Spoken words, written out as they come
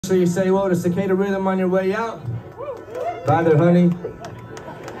So you say, whoa, to Cicada Rhythm on your way out. Bye there, honey.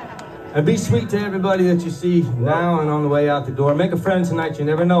 And be sweet to everybody that you see now and on the way out the door. Make a friend tonight, you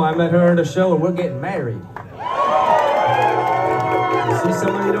never know. I met her at a show and we're getting married. You see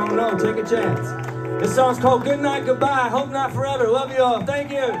somebody you don't know, take a chance. This song's called Goodnight, Goodbye. Hope not forever. Love you all. Thank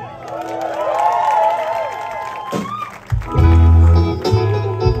you.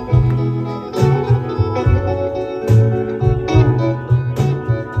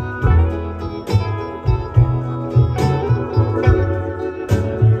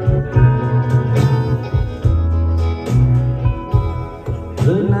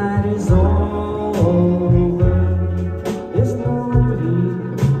 The night is over, there's no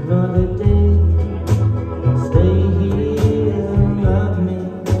need, another day. Stay here and love me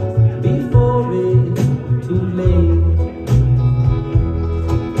before it's too late.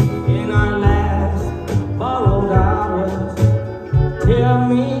 In our last borrowed hours, tell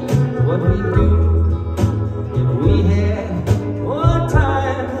me what we do if we had more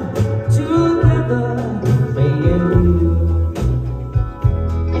time together, me and you.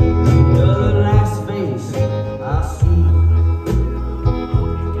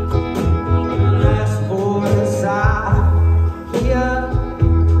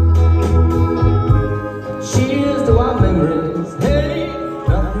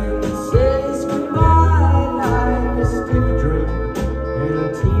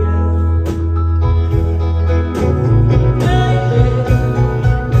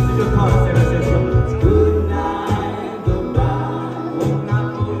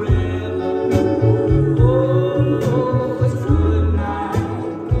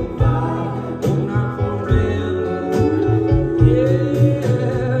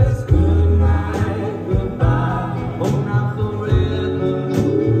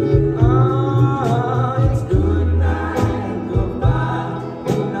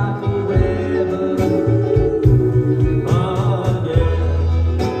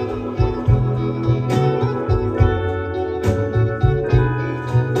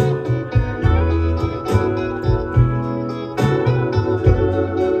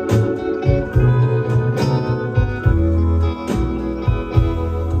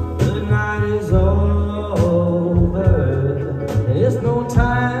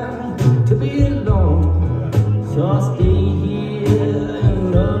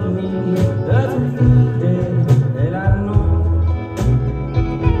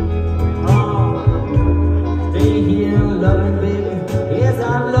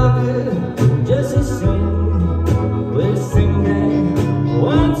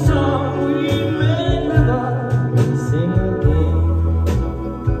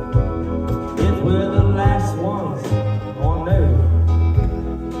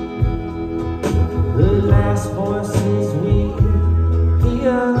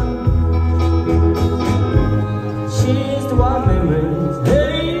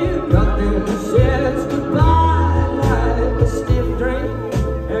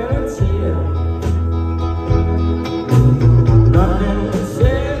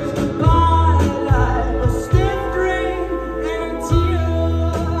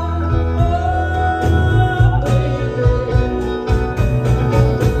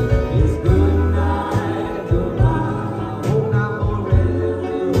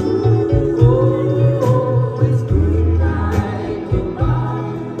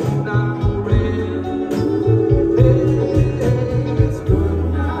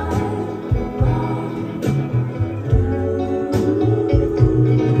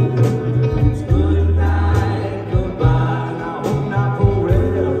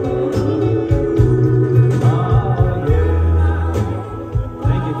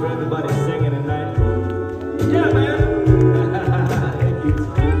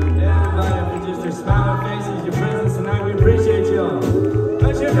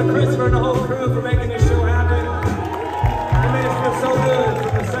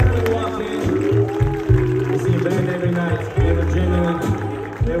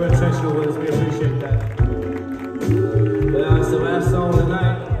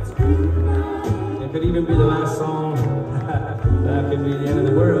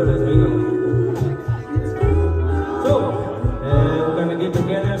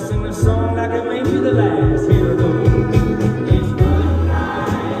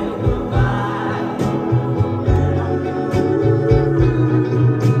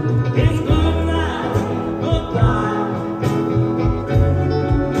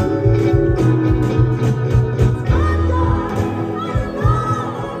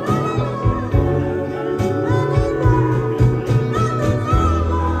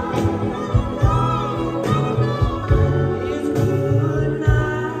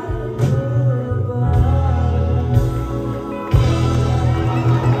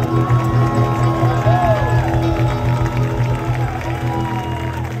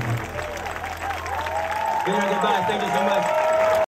 Goodnight, goodbye. Thank you so much.